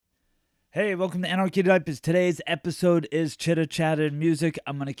Hey, welcome to Anarchy Diapers. Today's episode is Chitter Chatter music.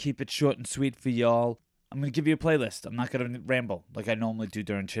 I'm going to keep it short and sweet for y'all. I'm going to give you a playlist. I'm not going to ramble like I normally do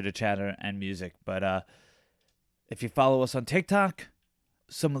during Chitter Chatter and music. But if you follow us on TikTok,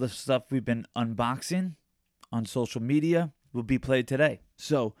 some of the stuff we've been unboxing on social media will be played today.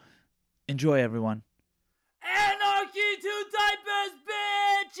 So, enjoy, everyone. Anarchy to Diapers,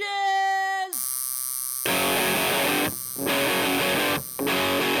 bitches!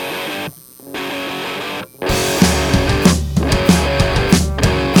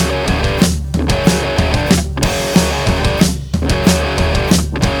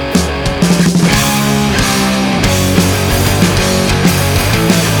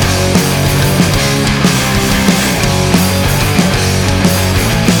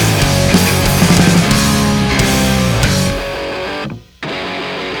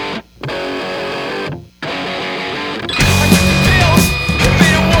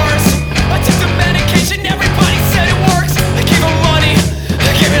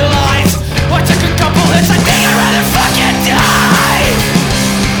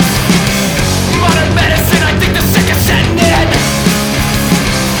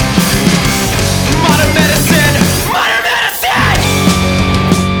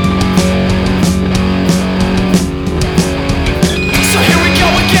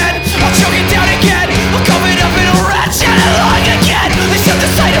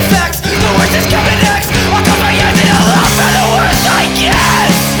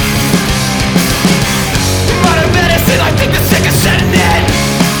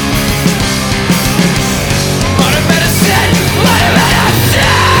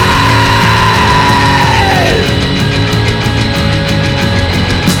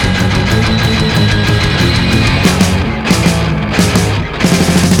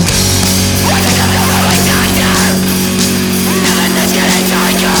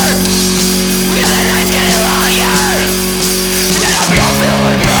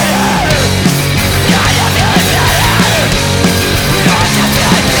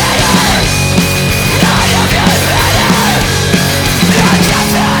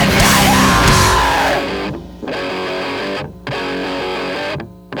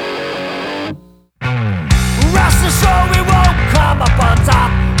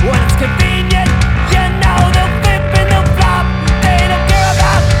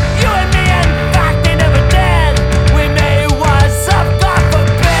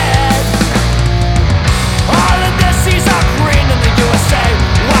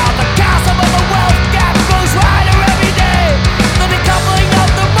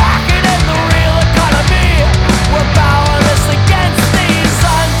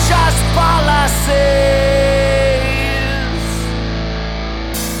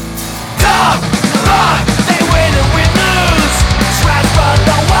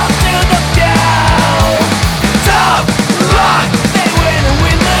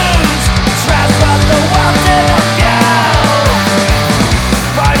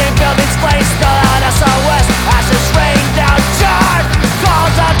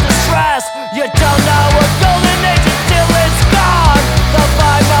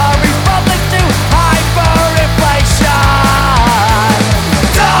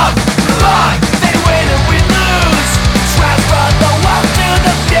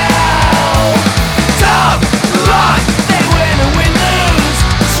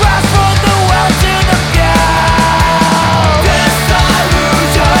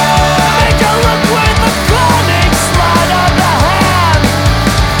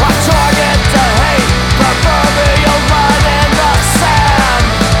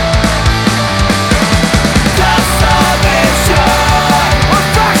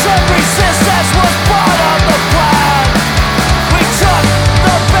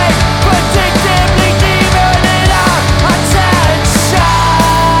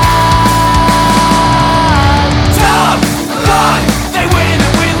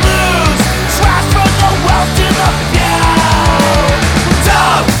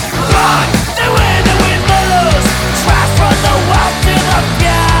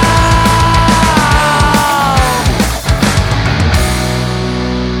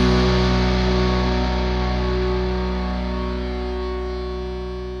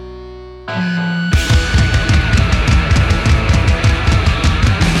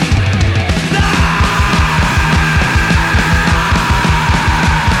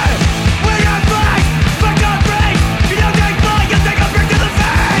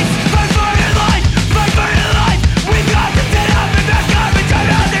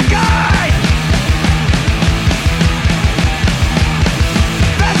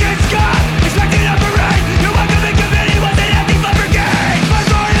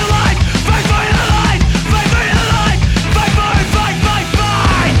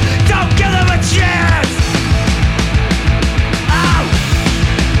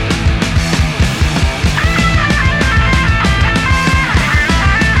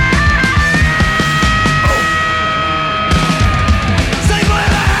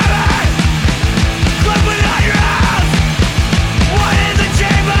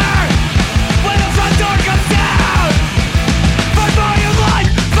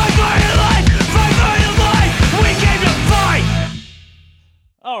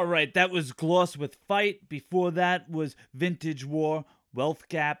 right, that was Gloss with Fight. Before that was Vintage War, Wealth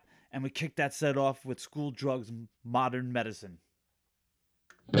Gap, and we kicked that set off with School Drugs, Modern Medicine.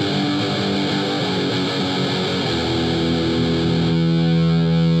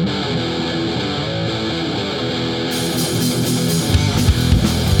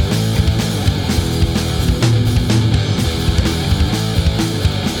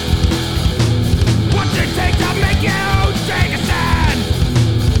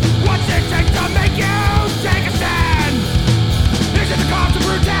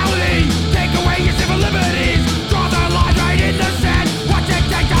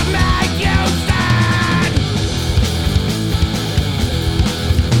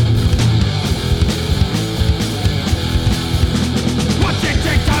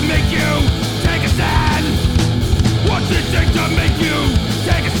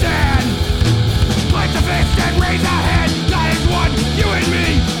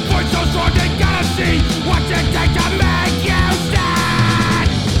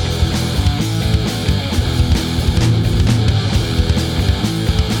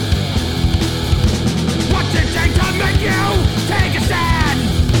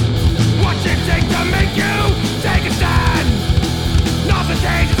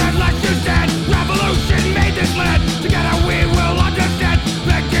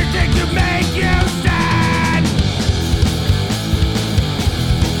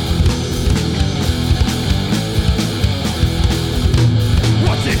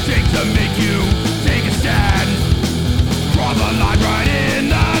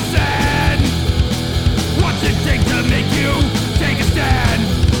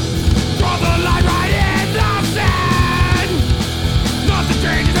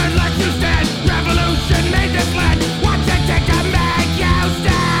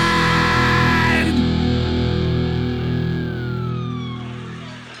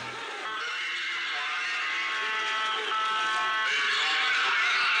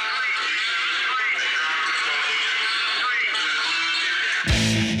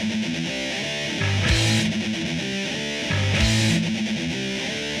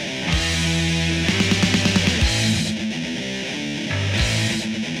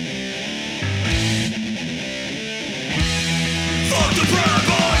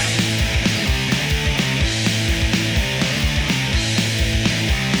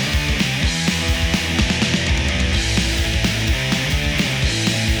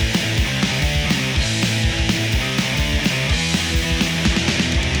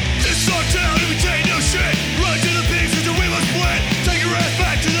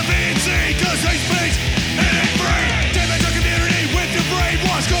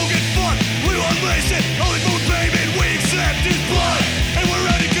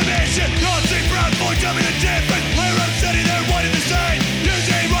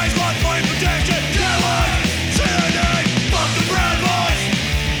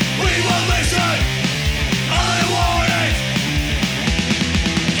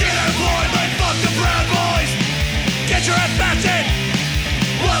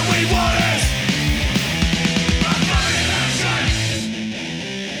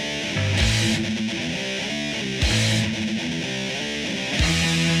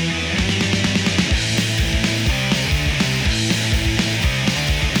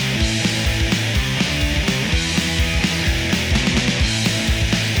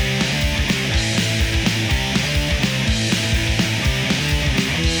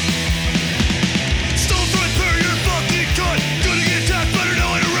 Good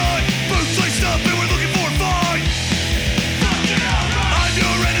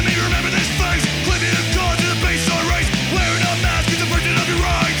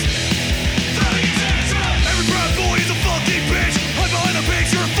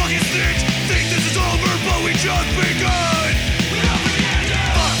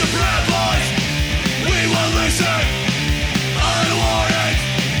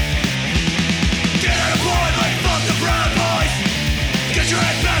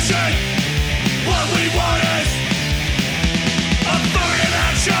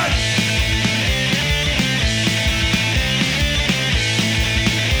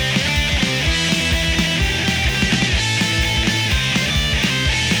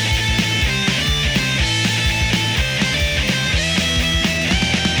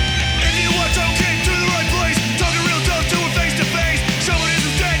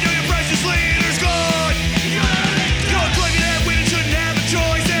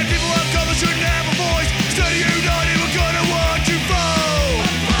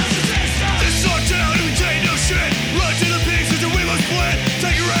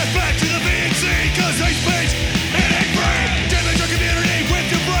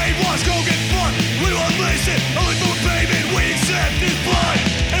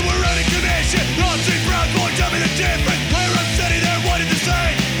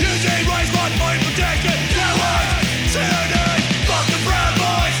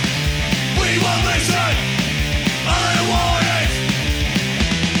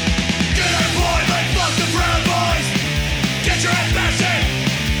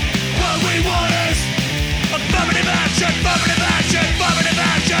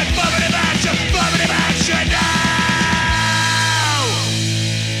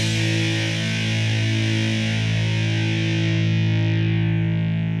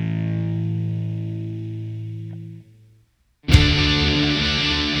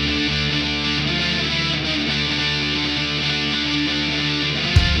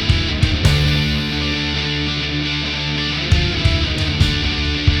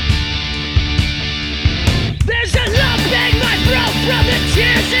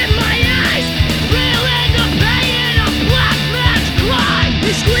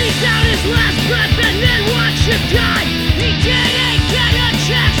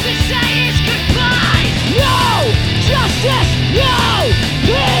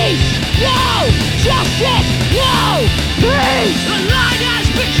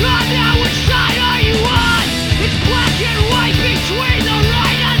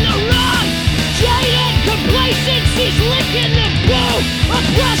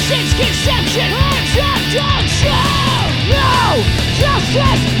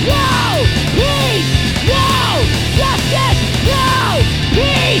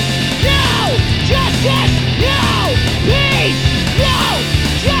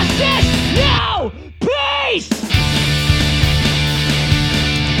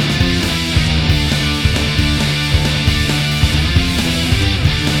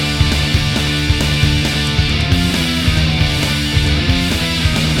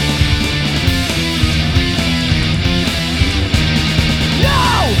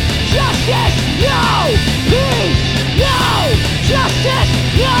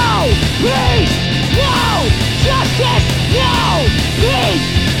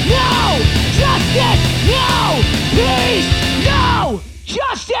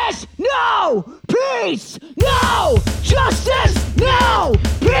Peace! No! Justice! No!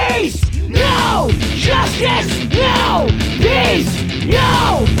 Peace! No! Justice! No! Peace!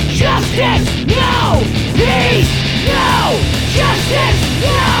 No! Justice! No! Peace! No! Justice!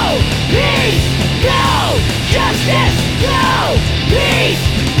 No! Peace! No! Justice! No! Peace!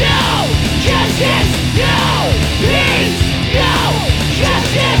 No! Justice! No! Peace! No!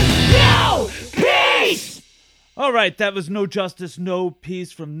 Justice! No! Peace! All right, that was No Justice, No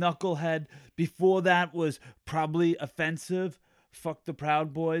Peace from Knucklehead. Before that was Probably Offensive, Fuck the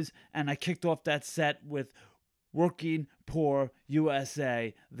Proud Boys. And I kicked off that set with Working Poor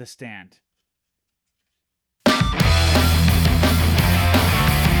USA, The Stand.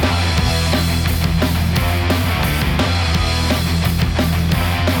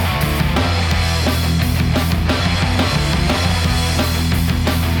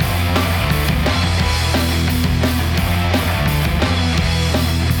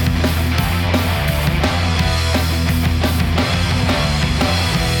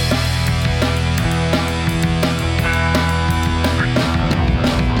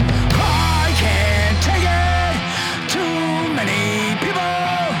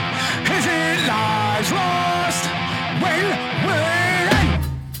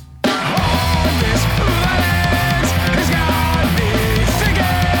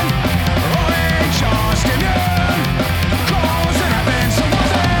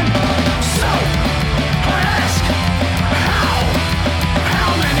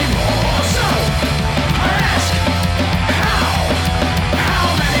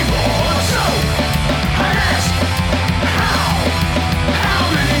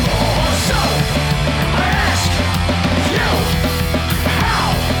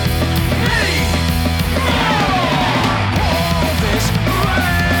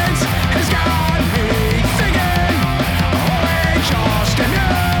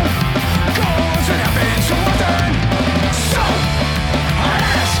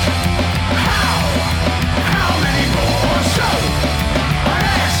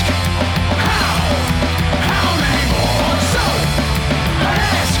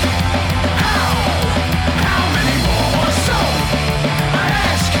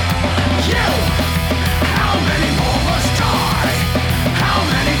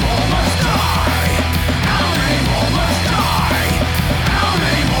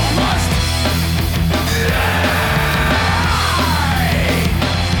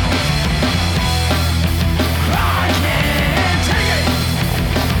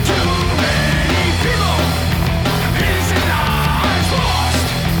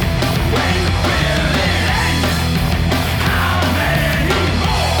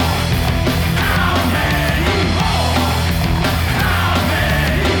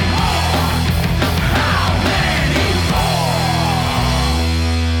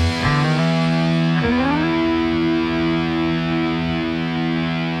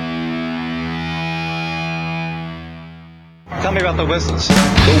 Tell me about the whistles. The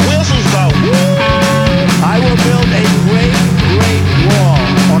whistles go woo! I will build a great, great wall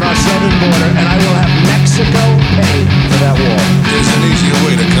on our southern border, and I will have Mexico pay for that wall. There's an easier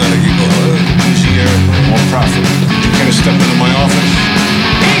way to kind of get easier, more profit. You can't step into my office.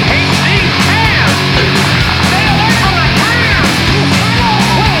 He hates these hands! Stay away from the hands!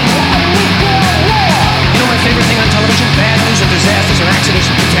 You know my favorite thing on television? Bad news and disasters and accidents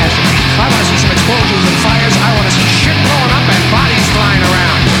and catastrophes. I want to see some explosions and fires. I want to see shit blowing up and bodies flying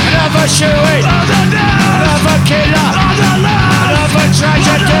around. Another shooting! Another killer! Another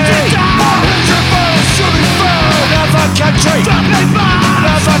tragedy! Another country!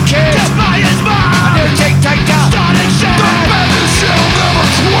 Another kid! A new dictator!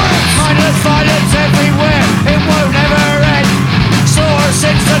 Mindless violence everywhere! It won't ever end! Slaughter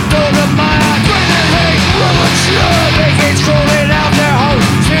since the dawn of man! Bigots crawling out their holes!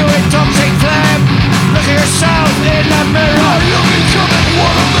 Spewing toxic phlegm! Look at yourself in the mirror!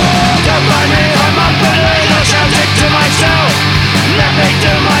 Don't mind me if I'm unbelievable, shouting to myself. Let me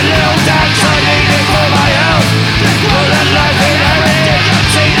do my little dance, I need it for my health. Will the life inherit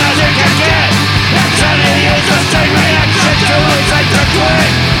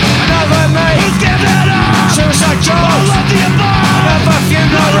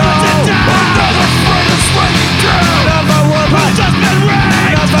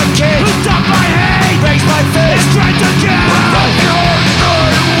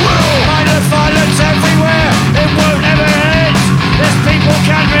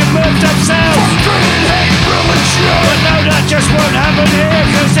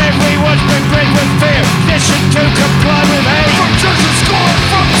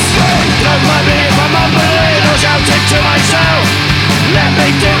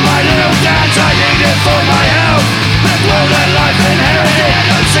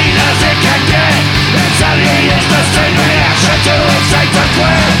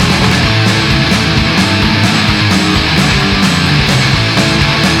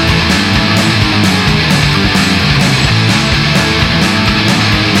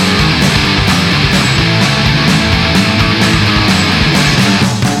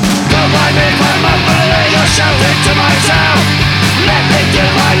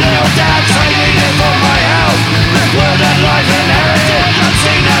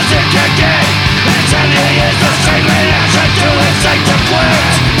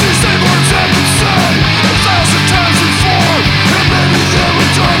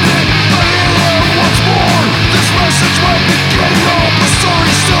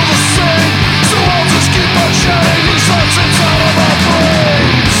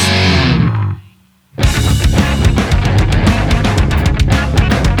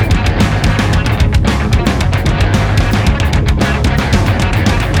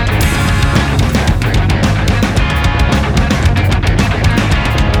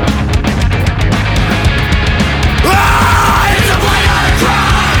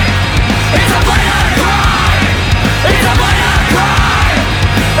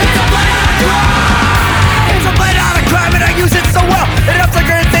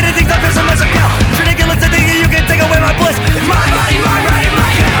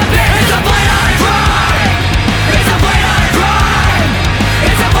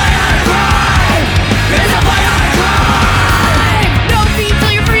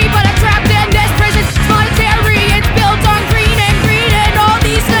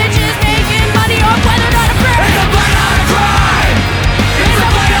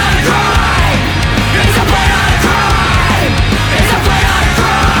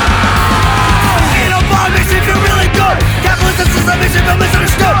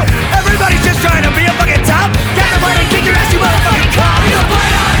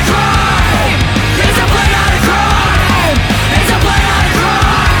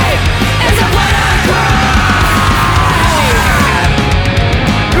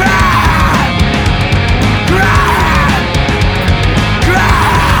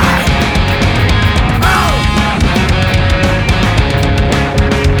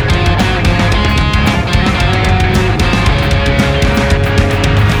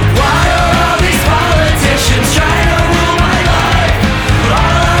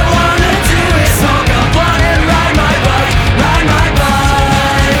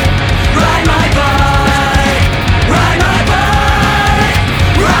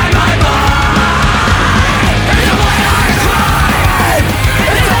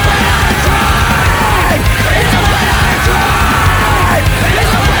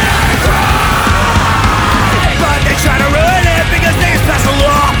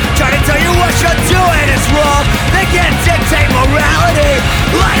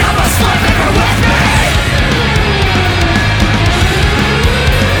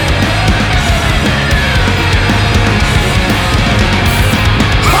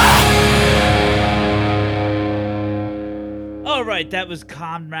that was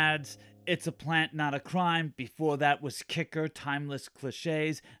Comrades. It's a Plant, Not a Crime. Before that was Kicker, Timeless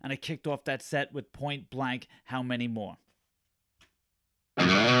Cliches. And I kicked off that set with Point Blank, How Many More.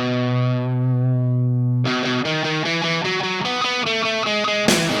 Rises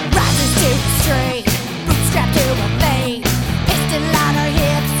to the street, bootstrapped to a fade. Pistol on her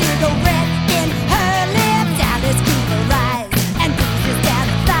hip, cigarette in her lips. Alice Cooper eyes and bruises down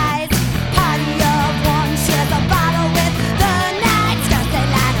her thighs. Party of one, shares a bottle with the night. Stars that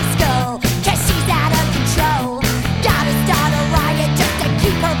line her skull, 'cause she's out of control. Gotta start a riot just to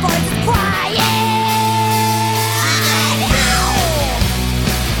keep her voice quiet.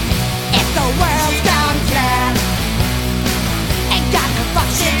 If the world's gone flat, ain't got no fuck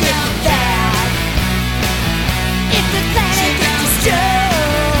shit with that. If the planet gets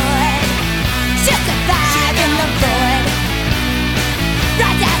destroyed, she'll survive in the void.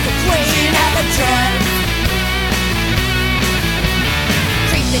 Rise as the queen of the drugs.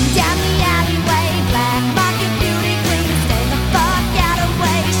 Creeping down the alleyway, black market beauty queen. Stay the fuck out of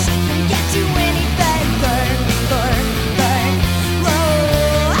way, she can get you anything. Burn, burn, burn,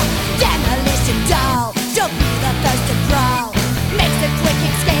 roll. Demolition doll, she'll be the first to crawl. Makes a quick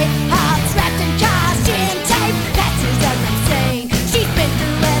escape, hearts wrapped in caution tape. Passes her insane, she's been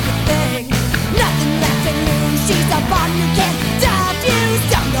through everything. Nothing left to lose, she's a bomb you can't defuse.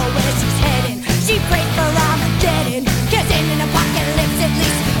 Don't know where she's heading, she prayed for Armageddon. 'Cause in an apocalypse at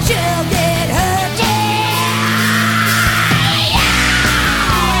least she'll get her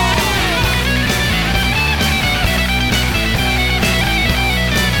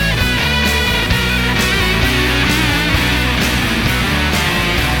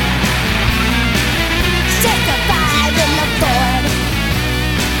she'll survive in the void.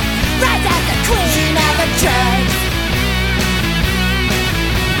 Rise as the queen of the drugs.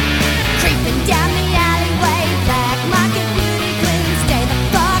 Creeping down the alleyway, black market beauty queen. Stay the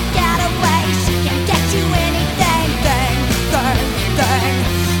fuck out of way, she can get you anything. Burn, burn, burn,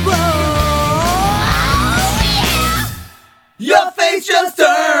 whoa, yeah. Your face just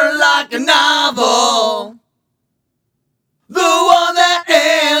turned like a novel, the one that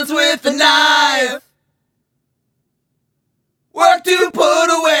ends with a knife. Work to put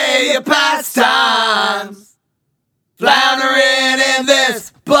away your pastimes, floundering in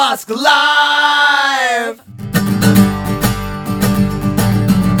this busk life.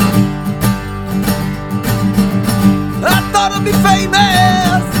 I thought I'd be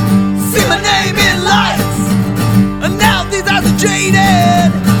famous, see my name in lights, and now these eyes are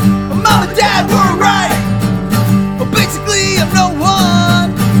jaded. Mom and Dad were right, but basically I'm no one.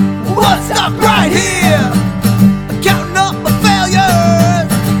 What's stuck right here? Counting up my failures,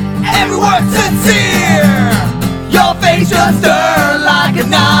 every word sincere. Your face just turned like a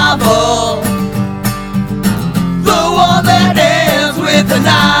novel, the one that ends with a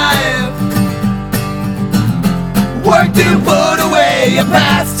knife. Work to put away your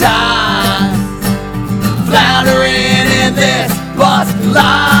pastimes, floundering in this bust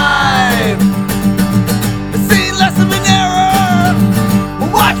life. Seen less of an error,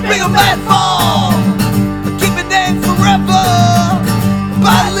 watch bigger men fall. Keep a name forever,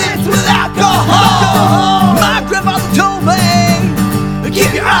 by lips with alcohol. My grandfather told me,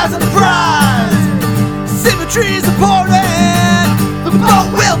 keep your eyes on the prize. Symmetry is important, the boat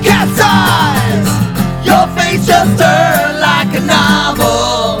will capsize. Your face just turned like a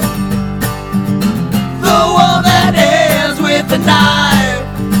novel, the one that ends with a knife.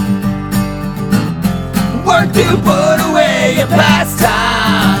 Work to put away your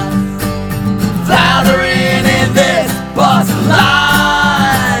pastimes, floundering in this bust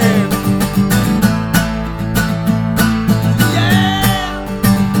life. Yeah.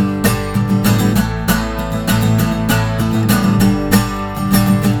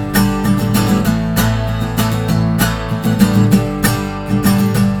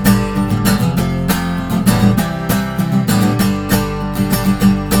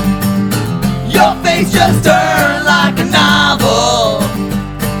 Your face just turned like a novel,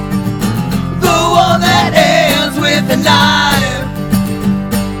 the one that ends with a knife.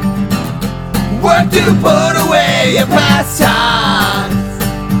 Work to put away your pastimes,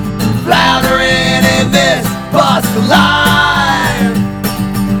 floundering in this bust life.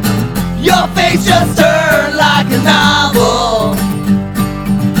 Your face just turned like a novel,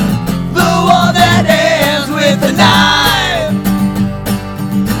 the one that ends with a knife.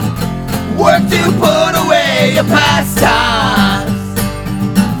 Work to put away your pastimes,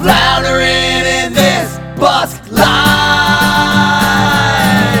 floundering in this busk life.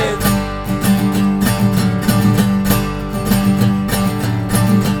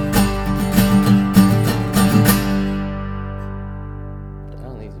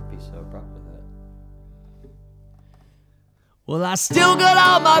 so proud of that. Well, I still got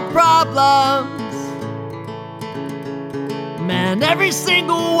all my problems, man, every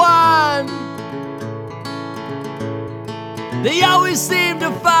single one. They always seem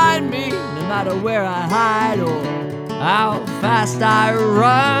to find me, no matter where I hide or how fast I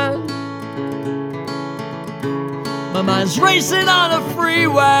run. My mind's racing on a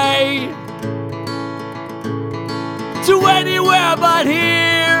freeway to anywhere but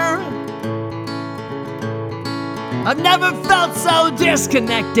here. I've never felt so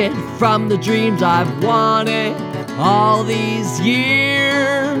disconnected from the dreams I've wanted all these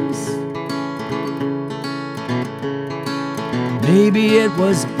years. Maybe it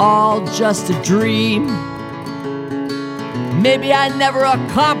was all just a dream. Maybe I never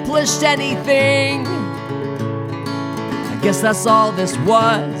accomplished anything. I guess that's all this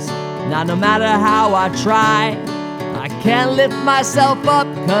was. Now no matter how I try, I can't lift myself up,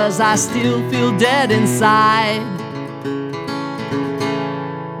 'cause I still feel dead inside.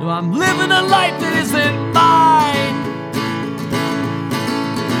 No, I'm living a life that isn't mine,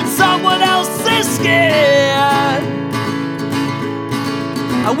 and someone else is scared.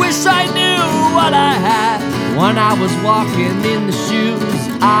 I wish I knew what I had when I was walking in the shoes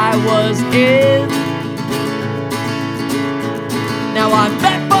I was in. Now I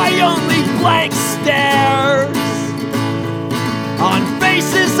met by only blank stares on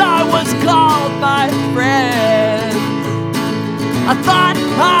faces I once called my friends. I thought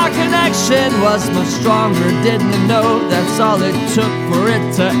our connection was much stronger, didn't know that's all it took for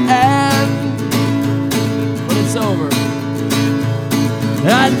it to end. But it's over.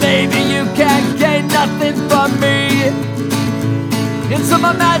 And maybe you can't gain nothing from me. In some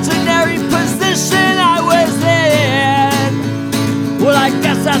imaginary position I was in. Well, I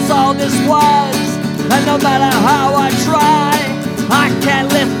guess that's all this was. And no matter how I try, I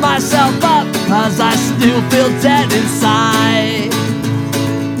can't lift myself up, 'cause I still feel dead inside.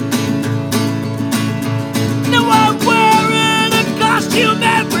 Now I'm wearing a costume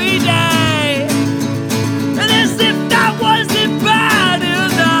every day, and as if that wasn't bad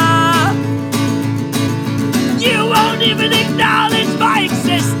enough, you won't even acknowledge my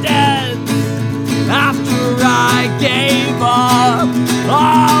existence after I gave up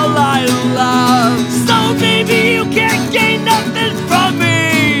all I love. So maybe you can't gain nothing from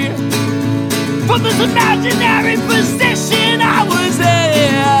me, from this imaginary position I was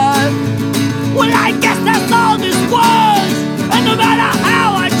in. Well, I guess that's all this was, and no matter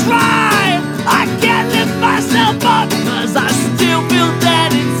how I try, I can't lift myself up, 'cause I still feel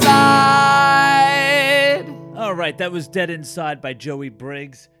dead inside. All right, that was Dead Inside by Joey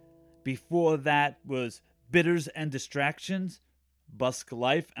Briggs. Before that was Bitters and Distractions, Busk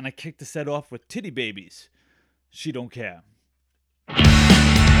Life, and I kicked the set off with Titty Babies, She Don't Care.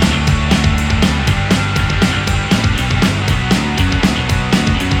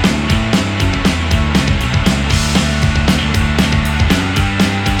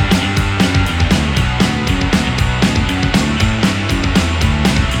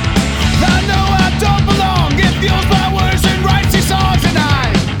 I know I don't belong. It fuels my words and writes these songs, and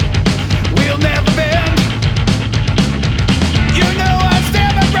I will never bend. You know I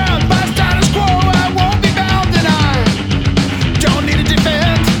stand my ground, my status quo I won't be bound, and I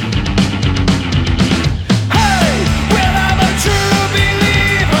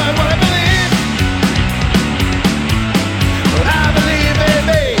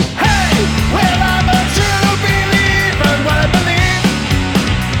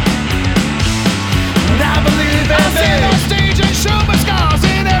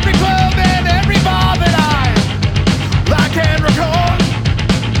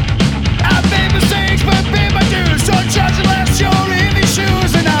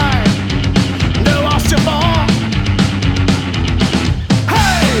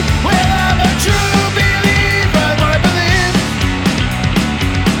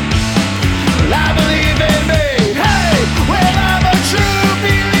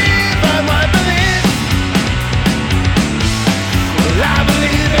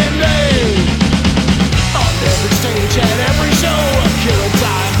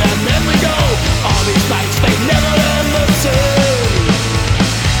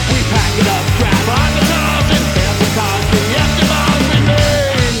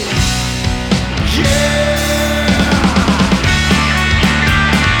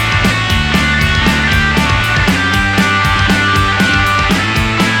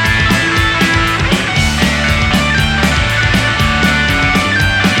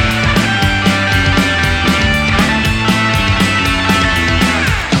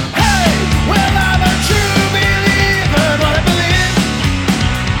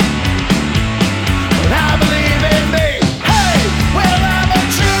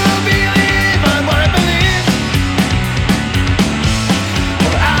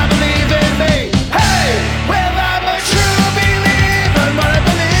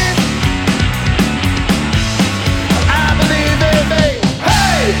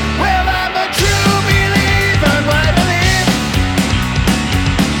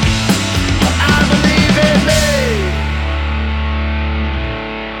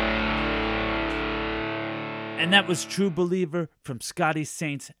And that was True Believer from Scotty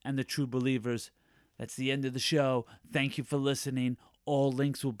Saints and the True Believers. That's the end of the show. Thank you for listening. All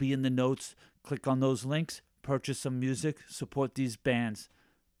links will be in the notes. Click on those links, purchase some music, support these bands.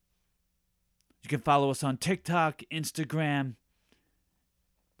 You can follow us on TikTok, Instagram.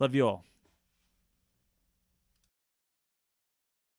 Love you all.